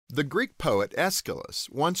The Greek poet Aeschylus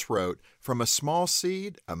once wrote, "From a small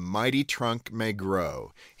seed, a mighty trunk may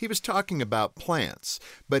grow." He was talking about plants,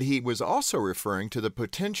 but he was also referring to the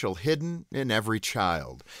potential hidden in every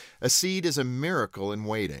child. A seed is a miracle in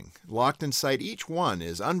waiting. Locked inside each one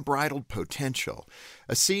is unbridled potential.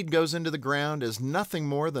 A seed goes into the ground as nothing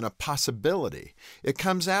more than a possibility. It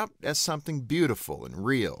comes out as something beautiful and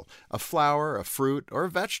real, a flower, a fruit, or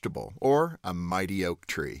a vegetable, or a mighty oak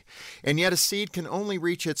tree. And yet a seed can only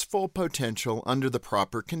reach its full potential under the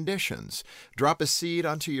proper conditions. Drop a seed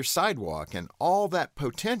onto your sidewalk and all that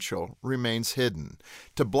potential remains hidden.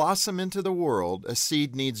 To blossom into the world, a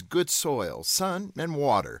seed needs good soil, sun, and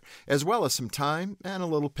water, as well as some time and a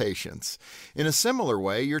little patience. In a similar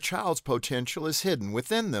way, your child's potential is hidden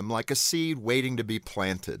within them like a seed waiting to be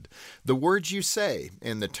planted. The words you say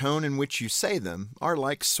and the tone in which you say them are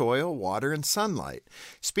like soil, water, and sunlight.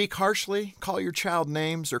 Speak harshly, call your child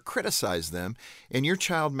names, or criticize them, and your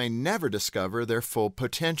child may never discover their full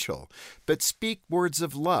potential. But speak words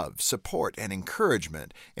of love, support, and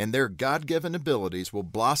encouragement, and their God-given abilities will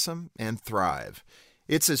blossom and thrive.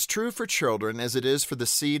 It's as true for children as it is for the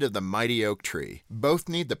seed of the mighty oak tree. Both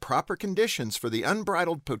need the proper conditions for the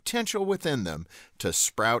unbridled potential within them to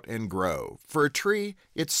sprout and grow. For a tree,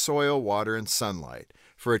 it's soil, water, and sunlight.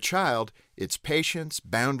 For a child, it's patience,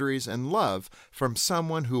 boundaries, and love from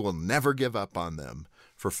someone who will never give up on them.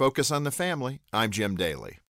 For Focus on the Family, I'm Jim Daly.